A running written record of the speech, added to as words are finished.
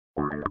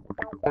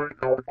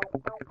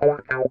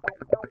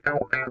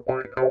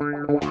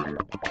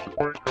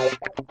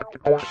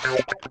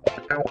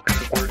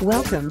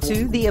Welcome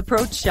to The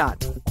Approach Shot,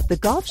 the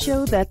golf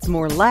show that's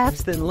more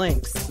laughs than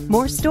links,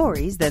 more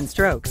stories than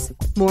strokes,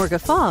 more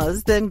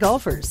guffaws than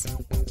golfers.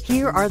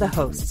 Here are the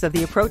hosts of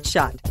The Approach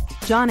Shot,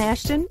 John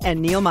Ashton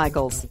and Neil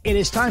Michaels. It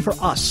is time for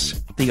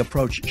us, The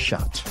Approach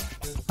Shot.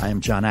 I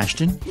am John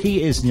Ashton.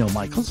 He is Neil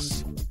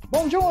Michaels.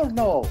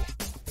 Buongiorno.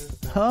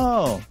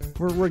 Oh,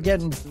 we're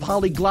getting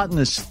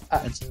polyglottinous.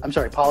 I'm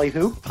sorry, poly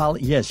who?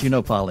 Yes, you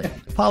know poly.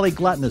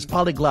 Polyglottinous.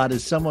 Polyglot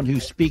is someone who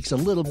speaks a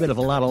little bit of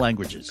a lot of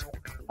languages.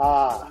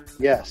 Ah,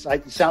 yes.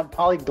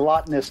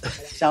 Polyglottinous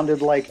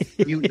sounded like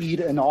you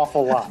eat an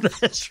awful lot.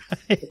 That's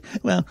right.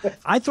 Well,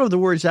 I throw the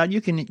words out. You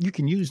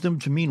can use them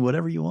to mean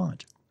whatever you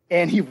want.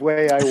 Any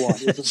way I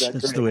want. Isn't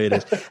that That's great? the way it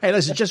is. Hey,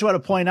 listen, just want to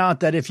point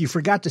out that if you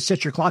forgot to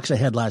set your clocks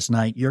ahead last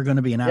night, you're going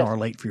to be an hour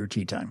late for your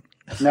tea time.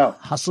 No.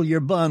 Hustle your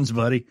buns,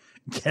 buddy.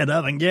 Get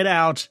up and get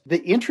out.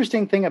 The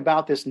interesting thing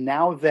about this,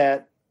 now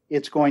that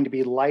it's going to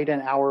be light an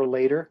hour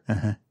later,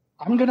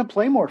 I'm going to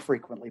play more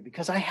frequently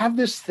because I have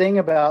this thing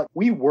about,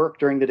 we work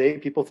during the day.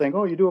 People think,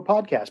 oh, you do a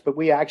podcast, but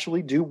we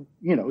actually do,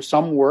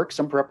 some work,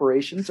 some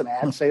preparation, some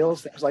ad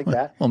sales, things like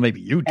that. Well, maybe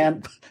you do.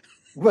 And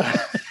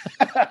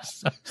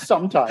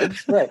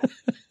sometimes, right.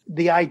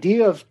 The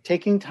idea of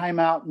taking time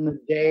out in the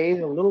day,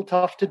 a little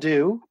tough to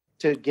do,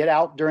 to get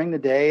out during the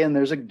day, and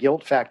there's a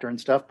guilt factor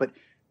and stuff, but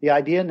the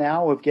idea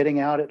now of getting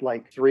out at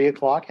like 3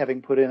 o'clock,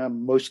 having put in a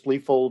mostly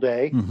full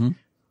day,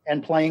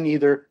 and playing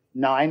either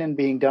 9 and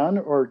being done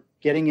or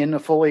getting in a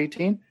full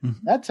 18,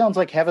 that sounds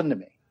like heaven to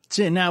me.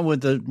 See, now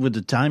with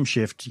the time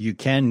shift, you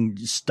can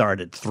start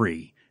at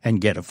 3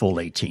 and get a full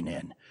 18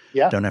 in.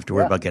 Yeah. Don't have to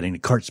worry about getting the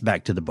carts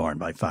back to the barn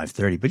by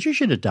 5:30. But you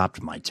should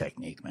adopt my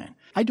technique, man.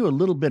 I do a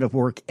little bit of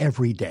work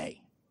every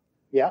day.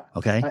 Yeah.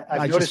 Okay.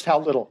 I've noticed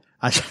how little.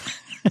 I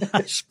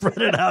spread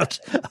it out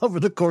over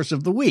the course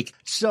of the week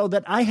so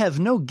that I have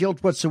no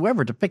guilt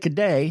whatsoever to pick a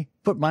day,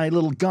 put my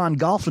little gone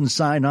golfing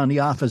sign on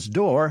the office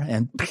door,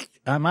 and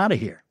I'm out of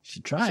here. You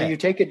should try it. So you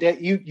take a day,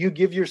 you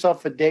give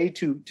yourself a day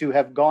to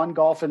have gone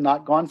golfing,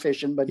 not gone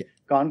fishing, but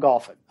gone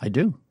golfing. I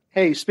do.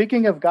 Hey,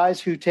 speaking of guys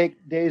who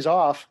take days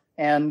off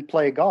and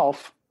play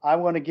golf, I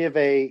want to give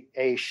a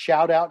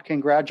shout out,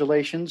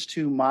 congratulations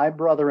to my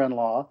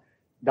brother-in-law,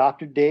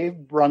 Dr. Dave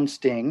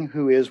Brunsting,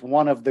 who is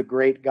one of the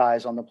great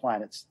guys on the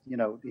planet.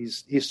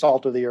 He's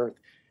salt of the earth,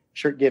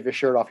 give your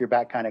shirt off your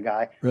back kind of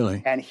guy.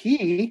 Really? And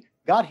he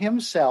got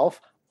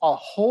himself a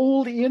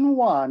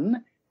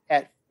hole-in-one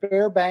at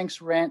Fairbanks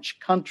Ranch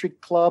Country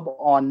Club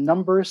on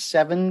number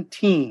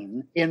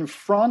 17 in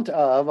front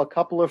of a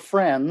couple of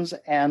friends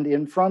and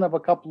in front of a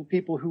couple of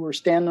people who were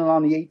standing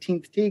on the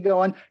 18th tee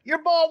going,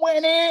 your ball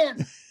went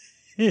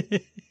in.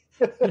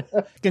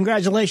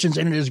 Congratulations,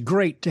 and it is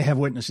great to have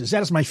witnesses.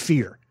 That is my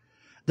fear,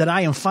 that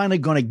I am finally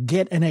going to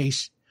get an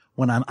ace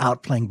when I'm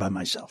out playing by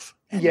myself.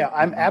 Yeah,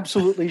 I'm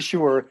absolutely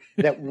sure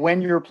that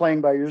when you're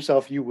playing by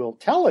yourself, you will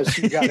tell us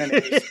you got an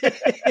ace.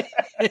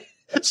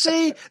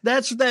 See,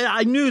 that's that.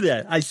 I knew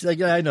that.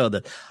 I know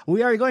that.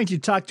 We are going to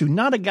talk to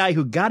not a guy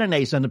who got an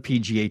ace on the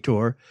PGA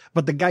Tour,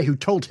 but the guy who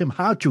told him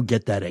how to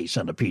get that ace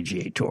on the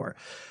PGA Tour.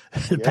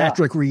 Yeah.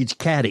 Patrick Reed's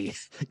caddy,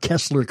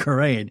 Kessler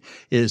Karain,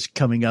 is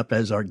coming up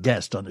as our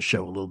guest on the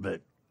show a little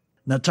bit.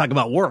 Now talk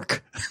about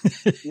work.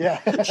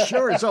 Yeah.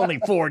 Sure, it's only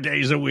 4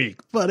 days a week,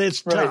 but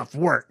it's tough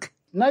work.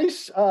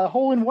 Nice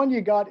hole-in-one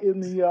you got in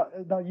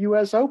the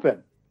U.S.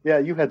 Open. Yeah,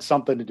 you had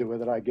something to do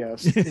with it, I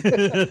guess.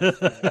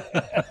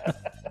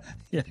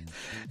 Yeah.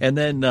 And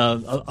then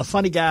a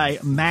funny guy,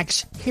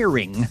 Max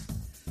Heering,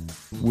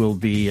 will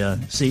be,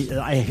 see,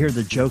 I hear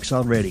the jokes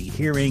already.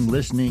 Hearing,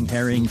 listening,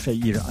 herring,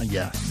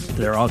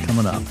 they're all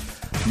coming up.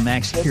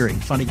 Max Heering,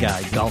 funny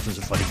guy. Golf is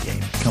a funny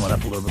game. Coming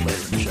up a little bit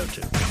later in the show,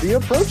 too. The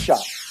Approach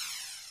Shot.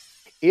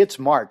 It's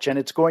March, and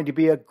it's going to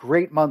be a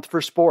great month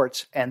for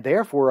sports, and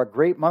therefore a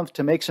great month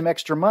to make some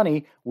extra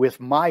money with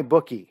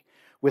MyBookie.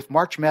 With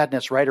March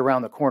Madness right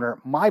around the corner,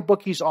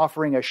 MyBookie's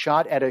offering a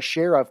shot at a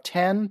share of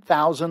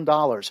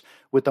 $10,000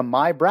 with the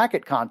My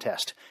Bracket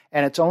contest,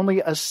 and it's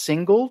only a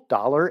single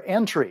dollar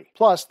entry.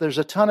 Plus, there's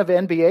a ton of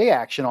NBA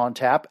action on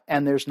tap,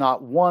 and there's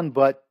not one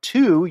but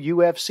 2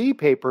 UFC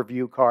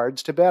pay-per-view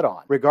cards to bet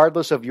on.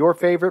 Regardless of your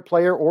favorite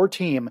player or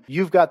team,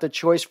 you've got the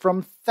choice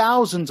from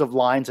thousands of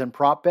lines and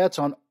prop bets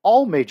on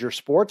all major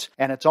sports,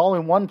 and it's all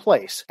in one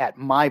place at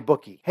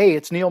MyBookie. Hey,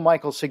 it's Neil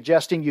Michaels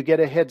suggesting you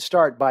get a head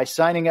start by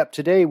signing up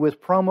today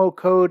with promo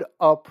code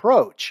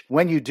APPROACH.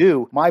 When you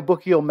do,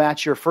 MyBookie will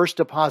match your first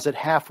deposit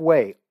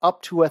halfway,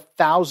 up to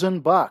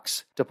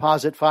 $1,000.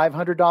 Deposit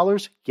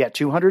 $500, get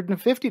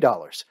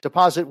 $250.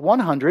 Deposit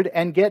 $100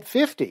 and get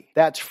 $50.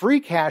 That's free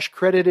cash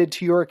credited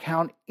to your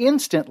account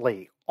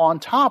instantly on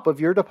top of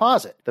your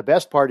deposit. The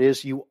best part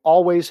is you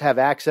always have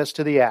access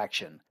to the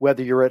action,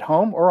 whether you're at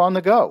home or on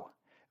the go.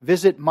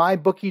 Visit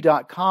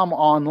mybookie.com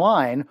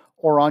online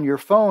or on your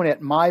phone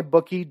at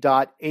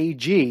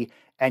mybookie.ag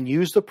and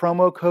use the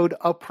promo code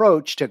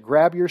APPROACH to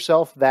grab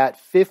yourself that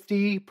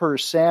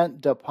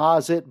 50%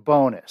 deposit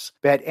bonus.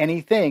 Bet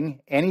anything,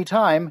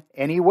 anytime,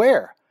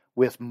 anywhere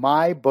with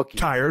my bookie.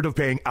 Tired of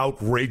paying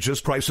outrageous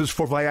prices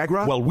for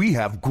Viagra? Well, we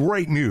have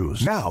great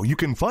news. Now you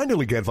can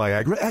finally get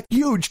Viagra at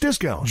huge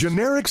discounts.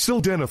 Generic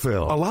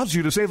sildenafil allows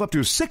you to save up to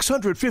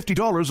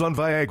 $650 on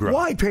Viagra.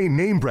 Why pay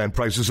name brand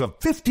prices of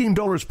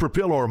 $15 per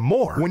pill or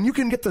more when you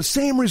can get the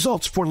same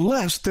results for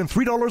less than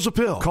 $3 a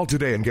pill? Call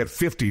today and get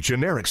 50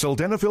 generic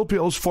sildenafil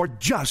pills for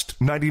just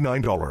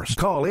 $99.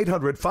 Call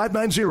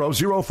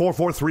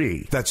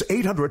 800-590-0443. That's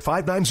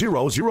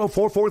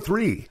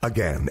 800-590-0443.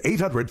 Again,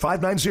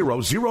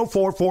 800-590-0443.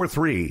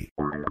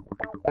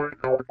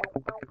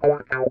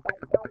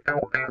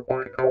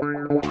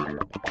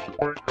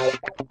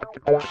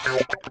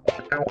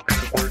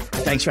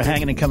 Thanks for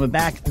hanging and coming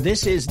back.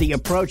 This is The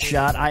Approach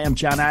Shot. I am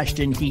John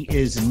Ashton. He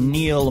is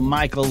Neil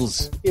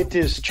Michaels. It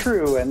is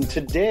true. And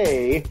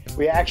today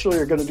we actually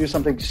are going to do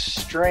something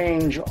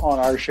strange on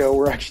our show.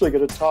 We're actually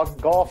going to talk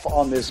golf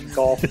on this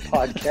golf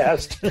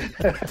podcast.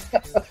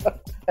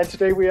 And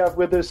today we have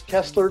with us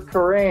Kessler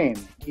Karain.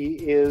 He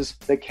is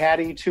the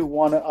caddy to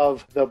one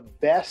of the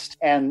best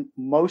and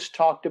most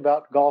talked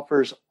about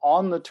golfers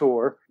on the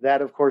tour,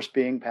 that of course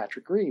being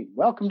Patrick Reed.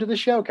 Welcome to the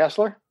show,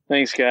 Kessler.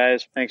 Thanks,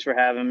 guys. Thanks for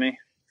having me.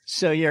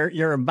 So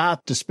you're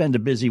about to spend a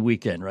busy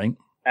weekend, right?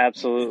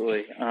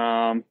 Absolutely.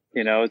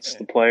 It's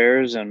the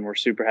players, and we're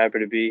super happy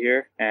to be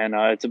here. And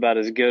it's about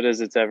as good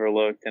as it's ever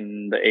looked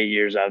in the 8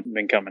 years I've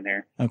been coming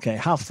here. Okay.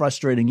 How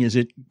frustrating is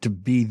it to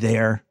be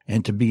there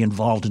and to be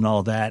involved in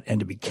all that and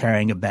to be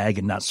carrying a bag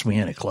and not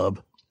swinging a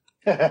club?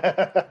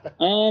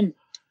 For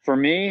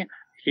me,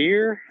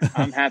 here,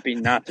 I'm happy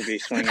not to be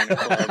swinging a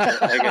club.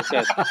 Like I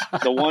said,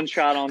 the one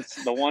shot on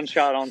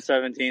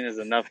 17 is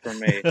enough for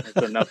me.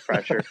 It's enough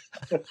pressure.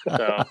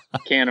 So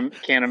can't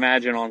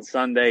imagine on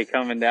Sunday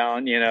coming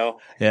down,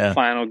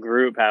 final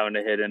group having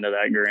to hit into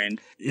that green.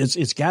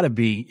 It's got to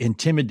be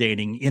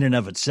intimidating in and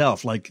of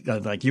itself. Like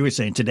you were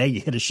saying today, you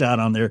hit a shot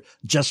on there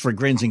just for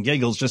grins and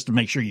giggles, just to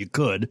make sure you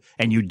could,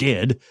 and you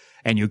did.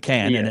 And you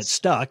can, yes. And it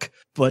stuck.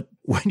 But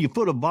when you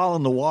put a ball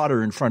in the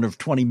water in front of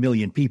 20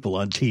 million people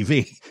on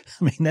TV,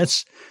 I mean,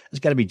 it's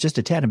got to be just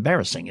a tad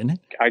embarrassing, isn't it?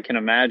 I can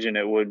imagine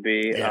it would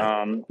be.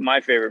 Yeah.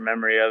 My favorite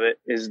memory of it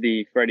is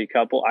the Freddie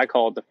Couple. I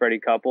call it the Freddie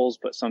Couples,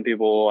 but some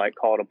people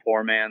call it a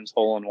poor man's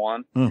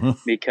hole-in-one,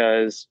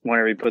 because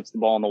whenever he puts the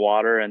ball in the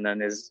water and then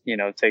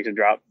takes a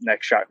drop,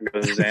 next shot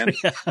goes in.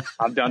 Yeah.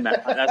 I've done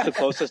that. That's the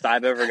closest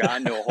I've ever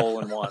gotten to a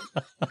hole-in-one,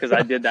 because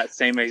I did that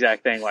same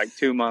exact thing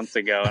 2 months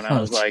ago, and I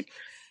was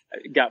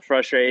got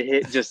frustrated,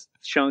 hit just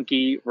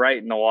chunky right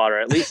in the water.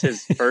 At least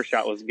his first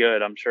shot was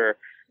good. I'm sure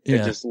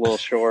it's just a little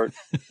short,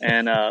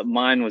 and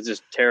mine was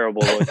just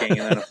terrible looking.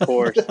 And then of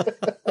course,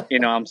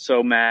 I'm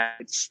so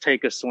mad.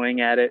 Take a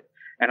swing at it,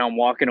 and I'm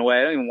walking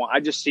away. I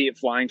just see it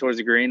flying towards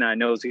the green. And I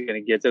know it's going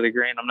to get to the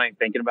green. I'm not even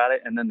thinking about it.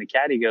 And then the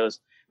caddy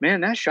goes,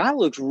 "Man, that shot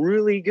looks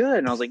really good."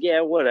 And I was like,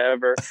 "Yeah,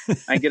 whatever."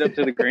 I get up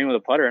to the green with a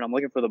putter, and I'm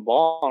looking for the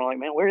ball. And I'm like,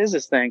 "Man, where is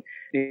this thing?"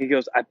 And he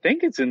goes, "I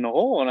think it's in the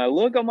hole." And I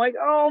look, I'm like,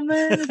 "Oh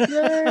man, it's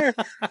there."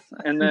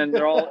 And then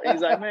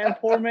he's like, "Man,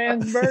 poor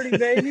man's birdie,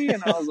 baby."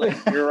 And I was like,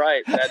 "You're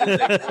right. That is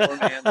a poor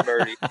man's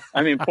birdie.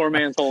 I mean, poor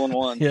man's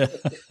hole-in-one." Yeah.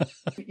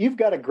 You've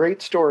got a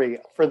great story.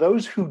 For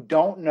those who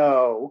don't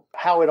know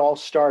how it all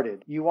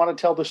started, you want to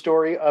tell the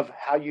story of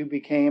how you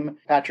became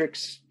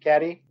Patrick's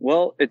caddy?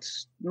 Well,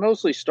 it's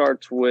mostly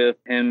starts with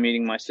him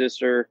meeting my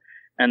sister.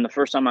 And the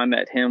first time I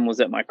met him was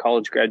at my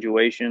college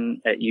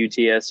graduation at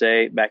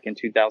UTSA back in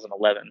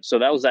 2011. So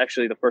that was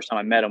actually the first time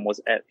I met him.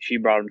 She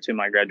brought him to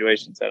my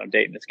graduation, said, "I'm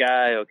dating this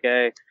guy."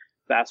 Okay.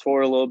 Fast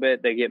forward a little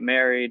bit, they get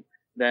married.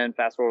 Then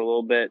fast forward a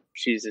little bit,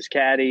 she's his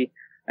caddy.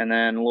 And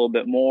then a little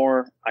bit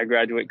more, I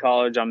graduate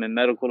college. I'm in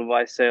medical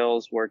device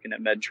sales, working at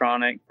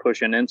Medtronic,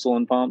 pushing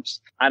insulin pumps.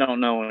 I don't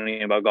know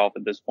anything about golf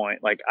at this point.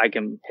 I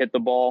can hit the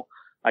ball.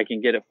 I can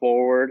get it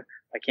forward.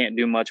 I can't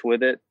do much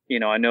with it.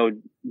 I know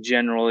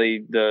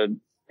generally the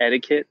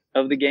etiquette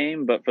of the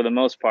game, but for the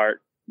most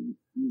part,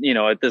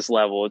 at this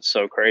level, it's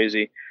so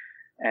crazy.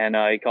 And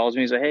he calls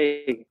me. He's like,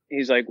 "Hey,"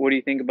 he's like, "What do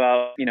you think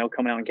about,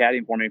 coming out and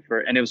caddying for me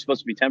and it was supposed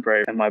to be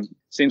temporary." And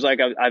seems like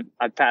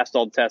I've passed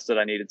all the tests that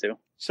I needed to.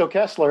 So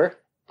Kessler,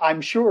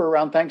 I'm sure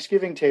around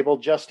Thanksgiving table,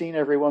 Justine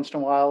every once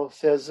in a while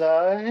says,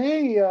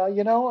 "Hey,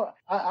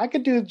 I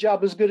could do the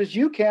job as good as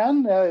you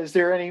can." Is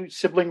there any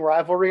sibling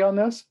rivalry on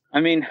this? I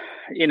mean,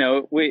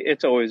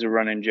 it's always a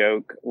running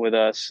joke with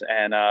us.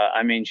 And,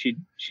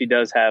 she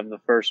does have the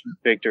first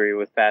victory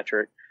with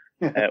Patrick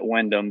at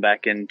Wyndham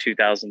back in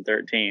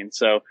 2013.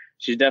 So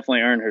she's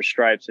definitely earned her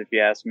stripes, if you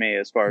ask me,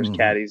 as far as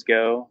caddies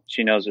go.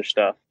 She knows her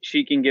stuff.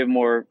 She can give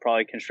more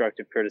probably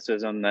constructive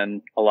criticism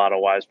than a lot of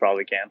wives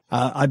probably can.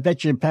 I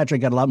bet you Patrick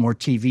got a lot more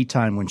TV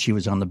time when she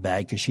was on the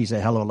bag, because she's a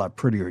hell of a lot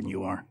prettier than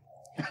you are.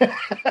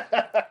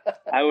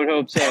 I would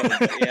hope so.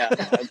 Yeah,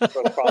 that's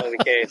probably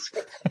the case.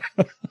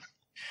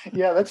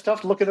 Yeah, that's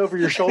tough looking over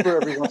your shoulder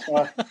every once in a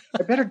while.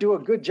 I better do a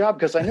good job,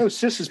 because I know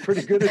Sis is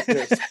pretty good at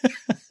this.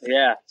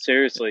 Yeah,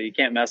 seriously. You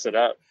can't mess it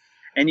up.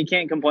 And you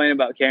can't complain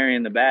about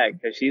carrying the bag,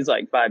 because she's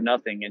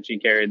 5'0", and she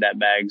carried that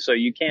bag. So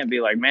you can't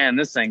be like, "Man,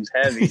 this thing's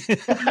heavy."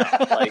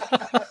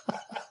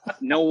 No,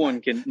 no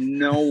one can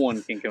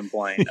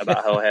complain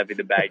about how heavy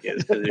the bag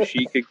is, because if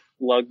she could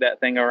lug that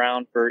thing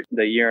around for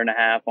the year and a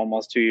half,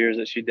 almost 2 years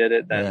that she did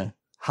it, then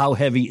How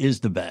heavy is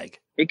the bag?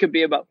 It could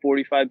be about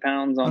 45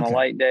 pounds on a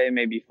light day,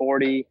 maybe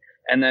 40.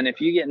 And then if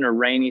you get in a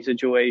rainy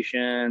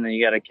situation and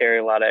you got to carry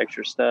a lot of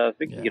extra stuff,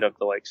 it can get up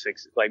to like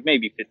 6, like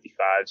maybe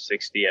 55,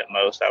 60 at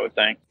most, I would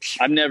think.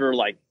 I've never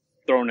like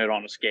thrown it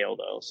on a scale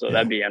though, so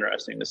that'd be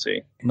interesting to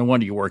see. No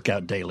wonder you work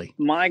out daily.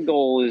 My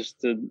goal is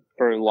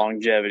for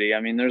longevity. I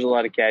mean, there's a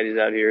lot of caddies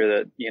out here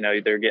that, you know,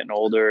 they're getting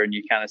older and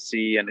you kind of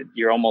see, and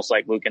you're almost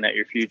like looking at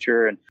your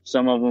future, and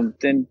some of them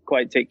didn't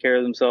quite take care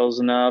of themselves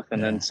enough.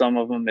 And then some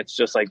of them, it's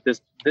just like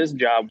this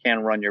job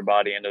can run your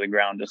body into the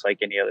ground just like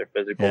any other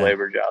physical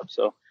labor job.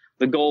 So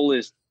the goal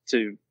is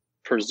to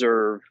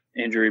preserve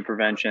injury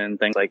prevention,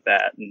 things like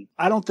that. And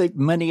I don't think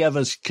many of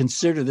us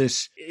consider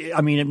this.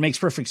 I mean, it makes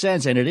perfect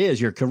sense, and it is.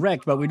 You're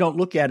correct, but we don't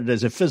look at it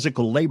as a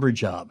physical labor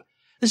job.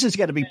 This has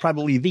got to be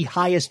probably the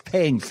highest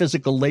paying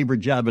physical labor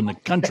job in the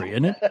country,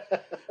 isn't it?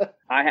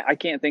 I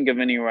can't think of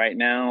any right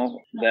now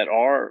that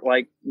are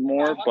like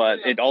more, but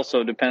it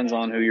also depends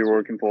on who you're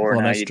working for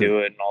and how you do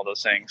it and all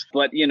those things.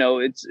 But, you know,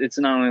 it's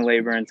not only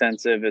labor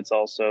intensive, it's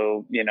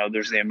also, you know,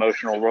 there's the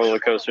emotional roller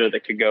coaster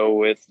that could go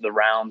with the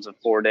rounds of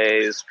 4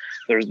 days.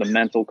 There's the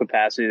mental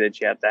capacity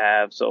that you have to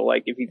have. So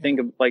like, if you think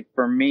of like,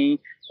 for me,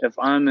 if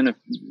I'm in a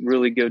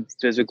really good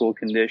physical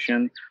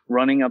condition,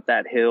 running up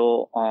that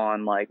hill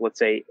on like, let's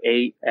say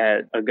 8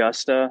 at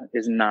Augusta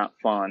is not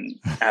fun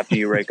after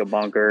you rake a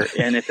bunker.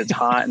 And if it's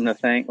hot in the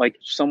thing, like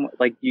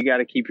you got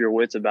to keep your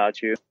wits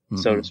about you,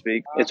 so to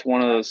speak. It's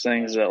one of those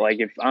things that like,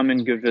 if I'm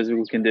in good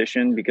physical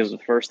condition, because the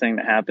first thing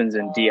that happens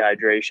in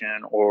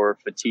dehydration or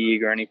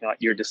fatigue or anything, like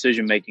your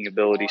decision-making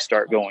abilities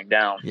start going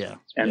down. Yeah.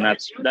 And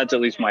that's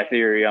at least my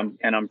theory.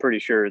 I'm pretty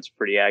sure it's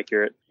pretty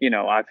accurate. You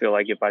know, I feel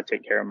like if I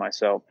take care of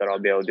myself, that I'll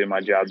be able to do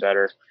my job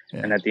better.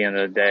 Yeah. And at the end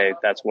of the day,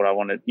 that's what I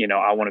want to, you know,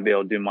 I want to be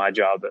able to do my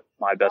job at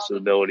my best of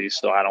abilities,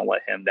 so I don't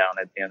let him down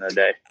at the end of the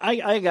day.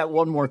 I got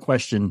one more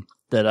question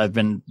that I've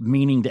been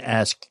meaning to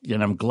ask,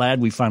 and I'm glad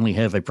we finally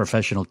have a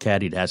professional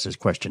caddy to ask this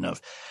question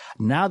of.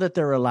 Now that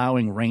they're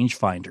allowing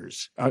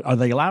rangefinders, are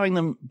they allowing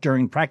them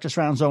during practice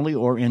rounds only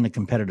or in the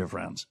competitive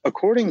rounds?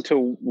 According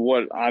to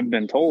what I've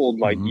been told,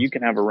 like you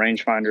can have a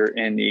rangefinder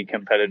in the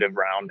competitive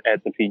round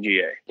at the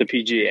PGA. The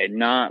PGA,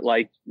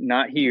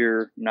 not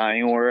here, not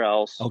anywhere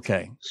else.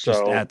 Okay. So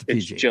just at the PGA.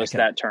 It's just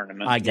that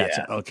tournament. I got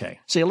you. Okay.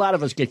 See, a lot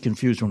of us get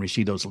confused when we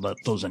see those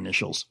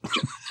initials.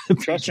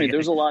 Trust me,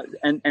 there's a lot.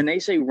 And they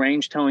say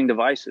range telling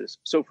devices.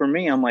 So for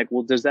me, I'm like,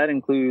 well, does that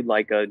include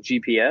like a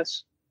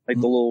GPS? Like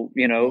the little,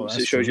 you know,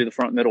 it shows you the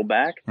front, middle,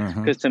 back.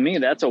 Because to me,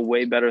 that's a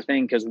way better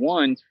thing. Because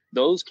one,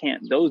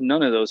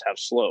 none of those have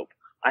slope.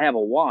 I have a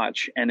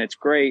watch and it's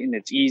great and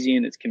it's easy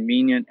and it's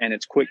convenient and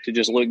it's quick to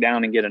just look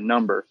down and get a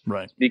number.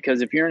 Right.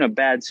 Because if you're in a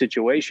bad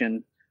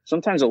situation,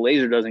 sometimes a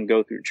laser doesn't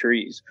go through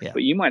trees,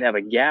 but you might have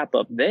a gap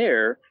up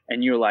there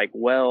and you're like,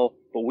 well,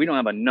 but we don't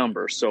have a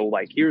number. So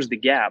like, here's the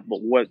gap, but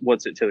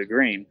what's it to the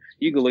green?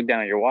 You can look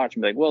down at your watch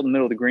and be like, well, the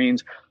middle of the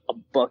green's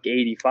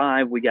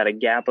 $185. We got a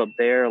gap up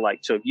there.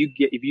 Like, so if you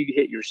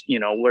hit your, you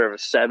know, whatever,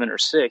 7 or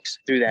 6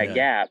 through that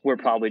gap, we're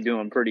probably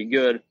doing pretty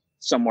good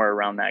somewhere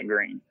around that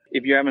green.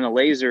 If you're having a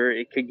laser,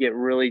 it could get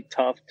really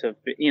tough to,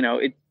 you know,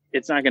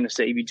 it's not going to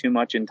save you too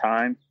much in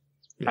time.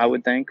 I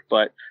would think,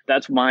 but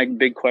that's my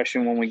big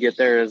question when we get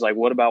there is like,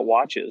 what about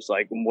watches?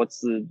 Like, what's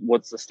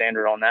the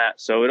standard on that?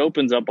 So it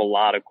opens up a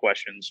lot of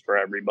questions for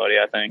everybody,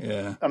 I think.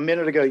 Yeah. A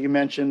minute ago, you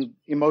mentioned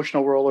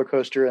emotional roller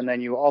coaster, and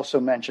then you also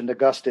mentioned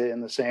Augusta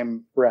in the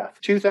same breath.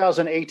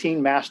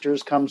 2018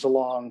 Masters comes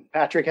along.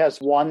 Patrick has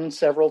won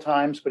several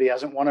times, but he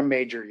hasn't won a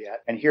major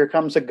yet. And here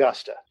comes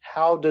Augusta.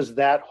 How does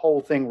that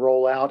whole thing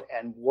roll out,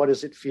 and what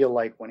does it feel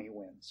like when he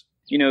wins?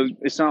 You know,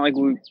 it's not like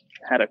we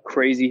had a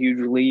crazy huge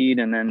lead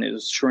and then it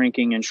was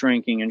shrinking and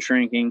shrinking and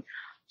shrinking.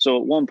 So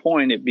at one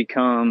point it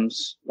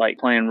becomes like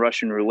playing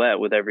Russian roulette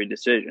with every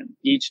decision.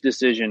 Each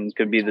decision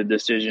could be the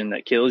decision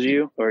that kills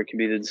you, or it could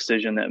be the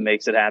decision that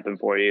makes it happen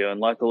for you. And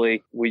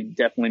luckily we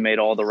definitely made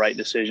all the right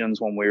decisions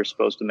when we were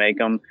supposed to make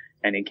them.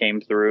 And he came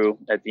through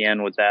at the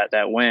end with that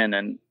win.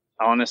 And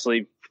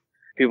honestly,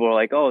 people are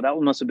like, oh, that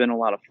must have been a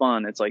lot of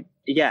fun. It's like,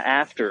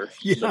 after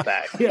the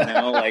fact, you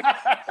know, like,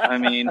 I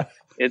mean,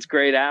 it's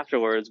great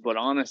afterwards, but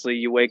honestly,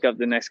 you wake up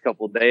the next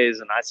couple of days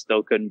and I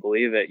still couldn't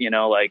believe it. You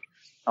know, like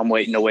I'm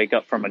waiting to wake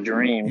up from a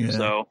dream. Yeah.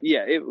 So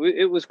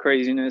it was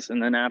craziness.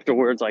 And then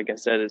afterwards, like I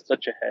said, it's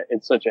such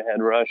a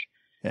head rush.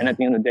 Yeah. And at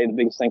the end of the day, the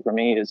biggest thing for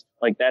me is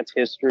like, that's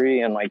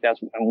history. And like, and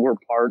we're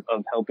part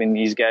of helping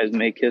these guys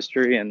make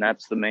history. And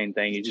that's the main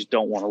thing. You just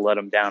don't want to let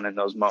them down in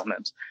those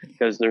moments,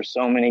 because there's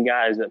so many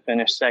guys that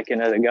finish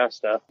second at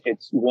Augusta.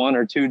 It's 1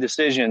 or 2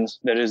 decisions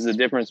that is the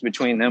difference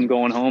between them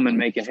going home and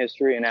making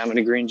history and having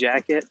a green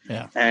jacket.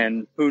 Yeah.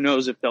 And who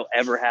knows if they'll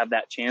ever have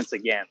that chance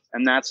again.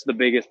 And that's the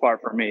biggest part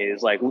for me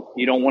is like,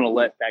 you don't want to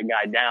let that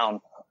guy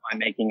down by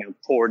making a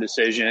poor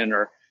decision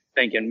or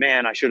thinking,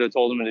 man, I should have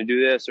told him to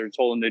do this or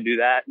told him to do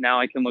that.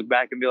 Now I can look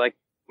back and be like,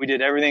 we did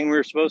everything we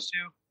were supposed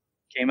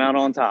to, came out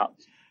on top.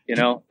 You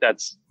know,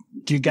 that's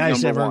do you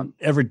guys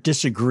ever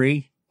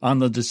disagree on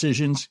the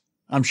decisions?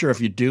 I'm sure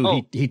if you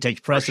do, he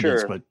takes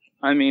precedence. Sure. But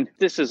I mean,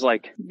 this is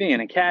like being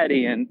a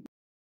caddy, and